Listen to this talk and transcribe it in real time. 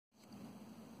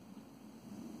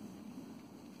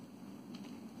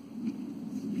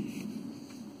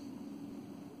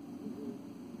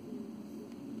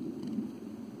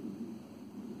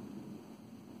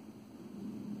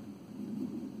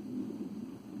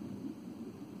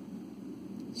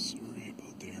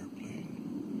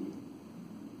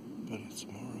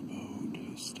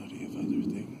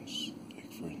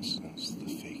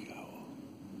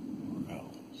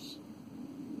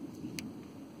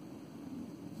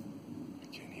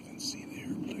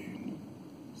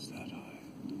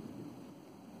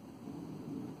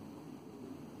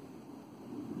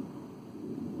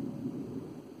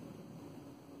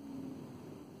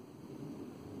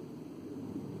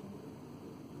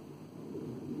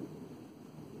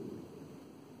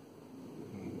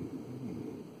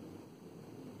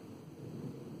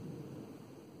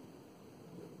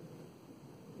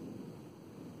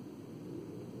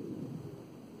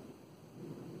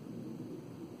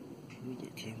sure the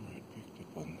camera had picked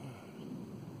up on that.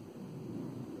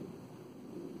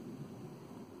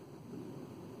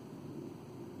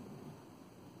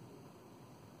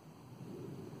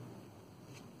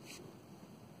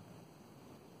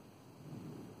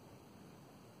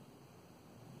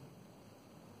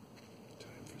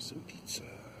 Time for some pizza.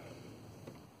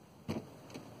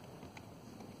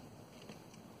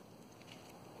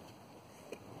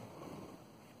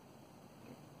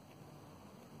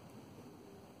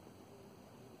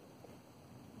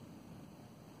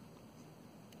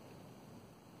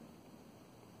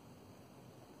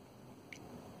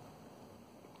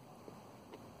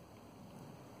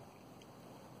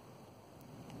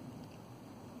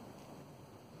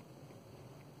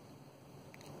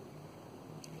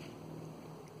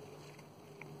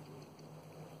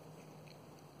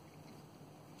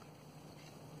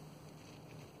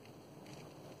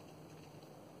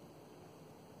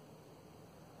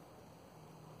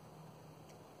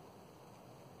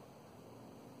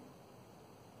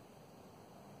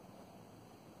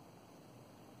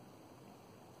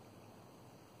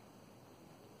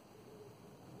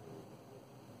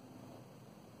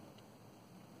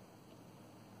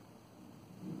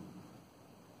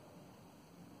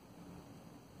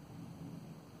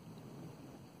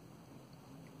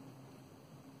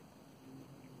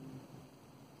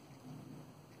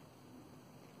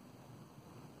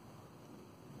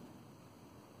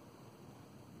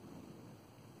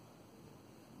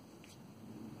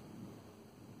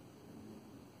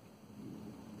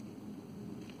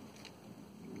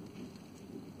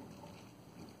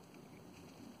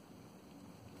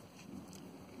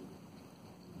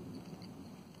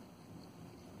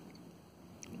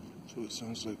 So it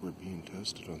sounds like we're being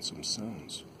tested on some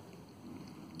sounds.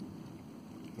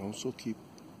 And also keep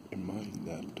in mind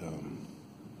that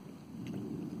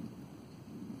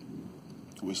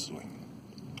whistling,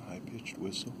 high-pitched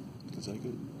whistle, because I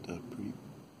got a pretty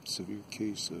severe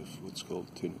case of what's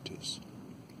called tinnitus.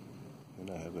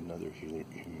 And I have another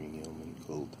hearing ailment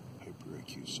called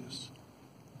hyperacusis.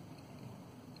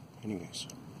 Anyways,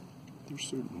 there's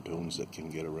certain tones that can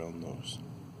get around those.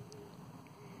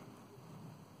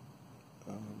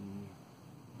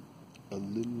 A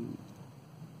little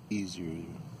easier,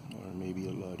 or maybe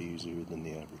a lot easier than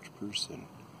the average person,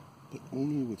 but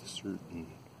only with certain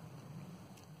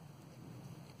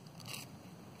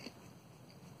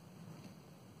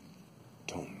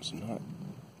tones. Not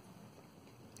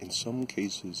in some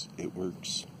cases it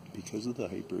works because of the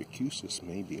hyperacusis,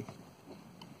 maybe,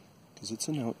 because it's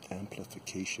an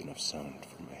amplification of sound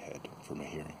from my head, from my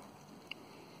hearing.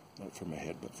 Not from my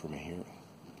head, but from my hearing.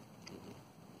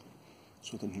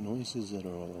 So the noises that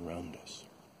are all around us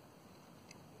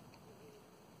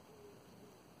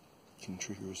can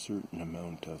trigger a certain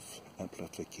amount of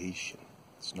amplification.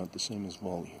 It's not the same as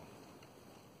volume.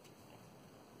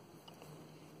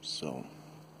 So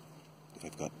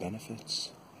I've got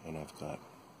benefits and I've got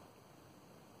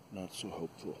not so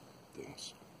helpful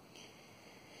things.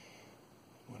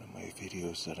 One of my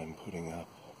videos that I'm putting up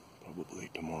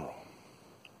probably tomorrow,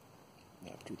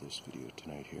 after this video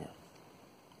tonight here.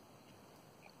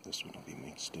 This one will be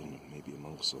mixed in maybe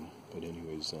amongst them. But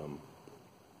anyways,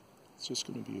 it's just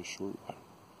going to be a short one.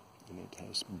 And it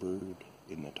has bird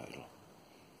in the title.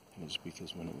 And it's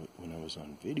because when I was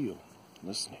on video,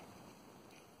 listening,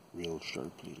 real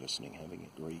sharply listening, having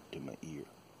it right to my ear,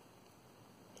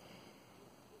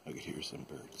 I could hear some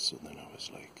birds. So then I was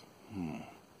like,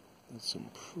 that's some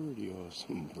pretty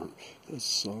awesome bird. That's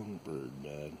songbird,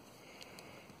 Dad.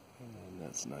 And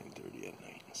that's 9:30 at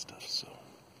night and stuff, so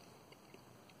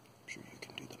I'm sure you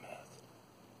can do the math.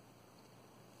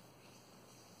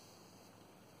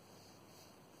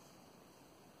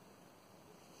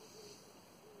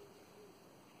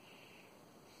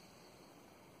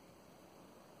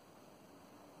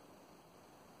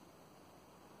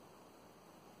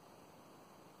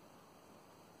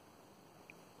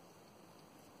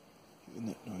 Even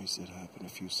that noise that happened a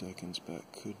few seconds back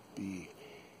could be,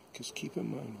 because keep in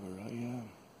mind where I am,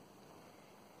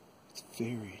 it's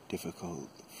very difficult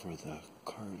for the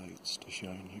car lights to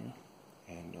shine here,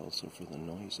 and also for the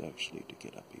noise actually to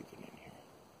get up even in here.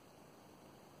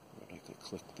 Or like a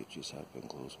click that just happened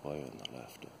close by on the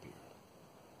left up here.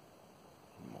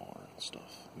 And more and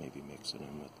stuff. Maybe mixing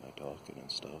in with my talking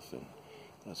and stuff, and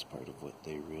that's part of what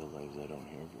they realize I don't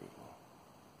hear very well.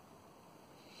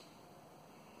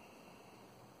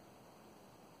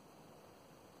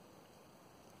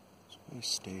 So I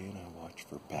stay and I watch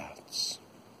for bats,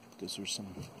 because there's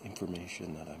some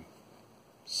information that I'm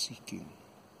seeking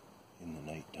in the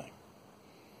nighttime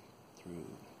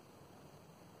through,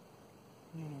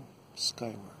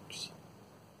 Skyworks.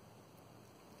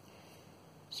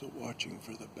 So watching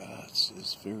for the bats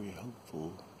is very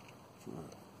helpful for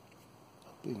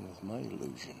helping with my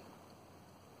illusion.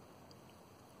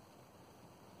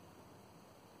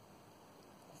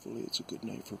 Hopefully it's a good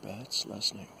night for bats.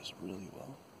 Last night was really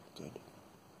good.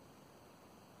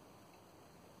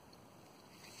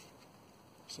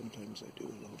 Sometimes I do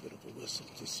a little bit of a whistle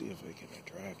to see if I can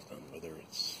attract them, whether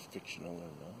it's fictional or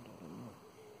not, I don't know.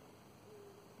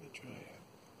 Let me try it.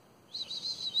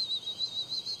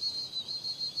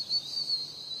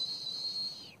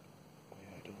 I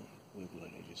don't wiggle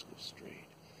it, I just go straight.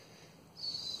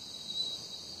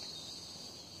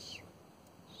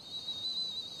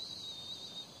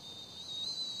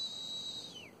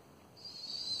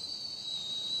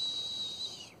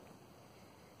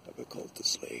 I've called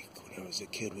this lake. When I was a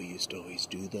kid, we used to always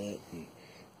do that, and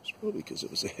it's probably because it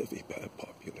was a heavy bat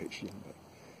population, but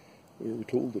we were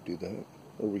told to do that,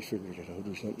 or we figured it out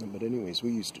or something. But anyways,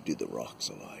 we used to do the rocks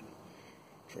a lot,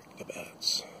 trick the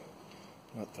bats.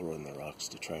 Not throwing the rocks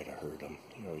to try to hurt them.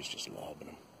 You're always just lobbing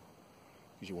them,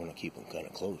 because you want to keep them kind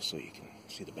of close so you can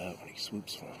see the bat when he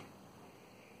swoops for them.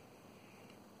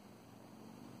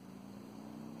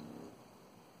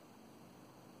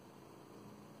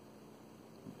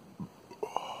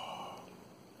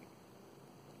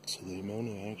 So the amount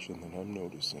of action that I'm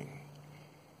noticing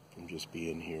from just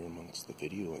being here amongst the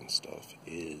video and stuff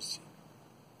is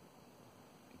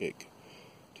big.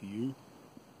 To you,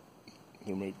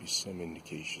 there might be some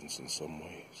indications in some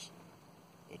ways,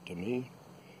 but to me,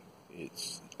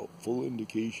 it's a full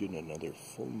indication, another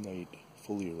full night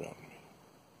fully around me.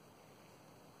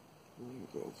 There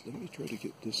we go. Let me try to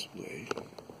get this way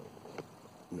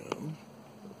now.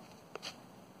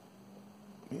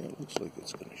 Yeah, it looks like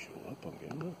it's going to show up on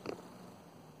camera.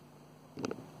 I'm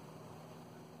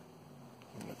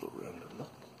going to go around and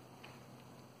look.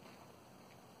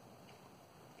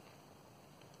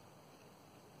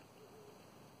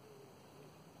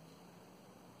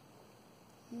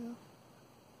 Yeah.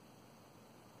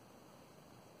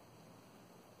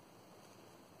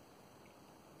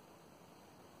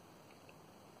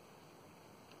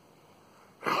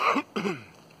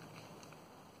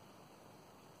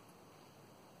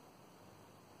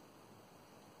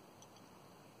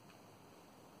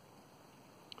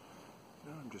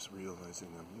 I'm just realizing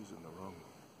I'm using the wrong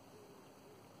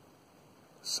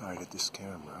side of this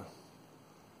camera,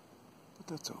 but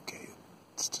that's okay.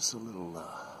 It's just a little,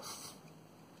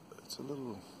 it's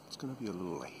going to be a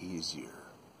little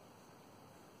hazier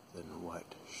than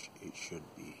what it should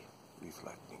be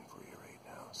reflecting for you right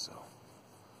now. So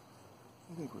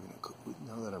I think we're going to,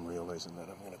 now that I'm realizing that,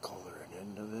 I'm going to color an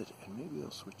end of it, and maybe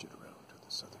I'll switch it around to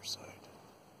this other side,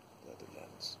 the other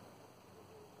lens.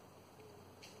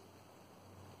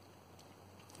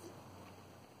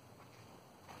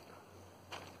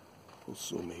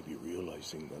 Also maybe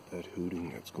realizing that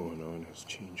hooting that's going on has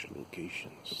changed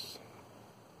locations.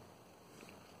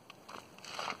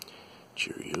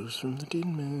 Cheerios from the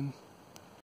Tinman.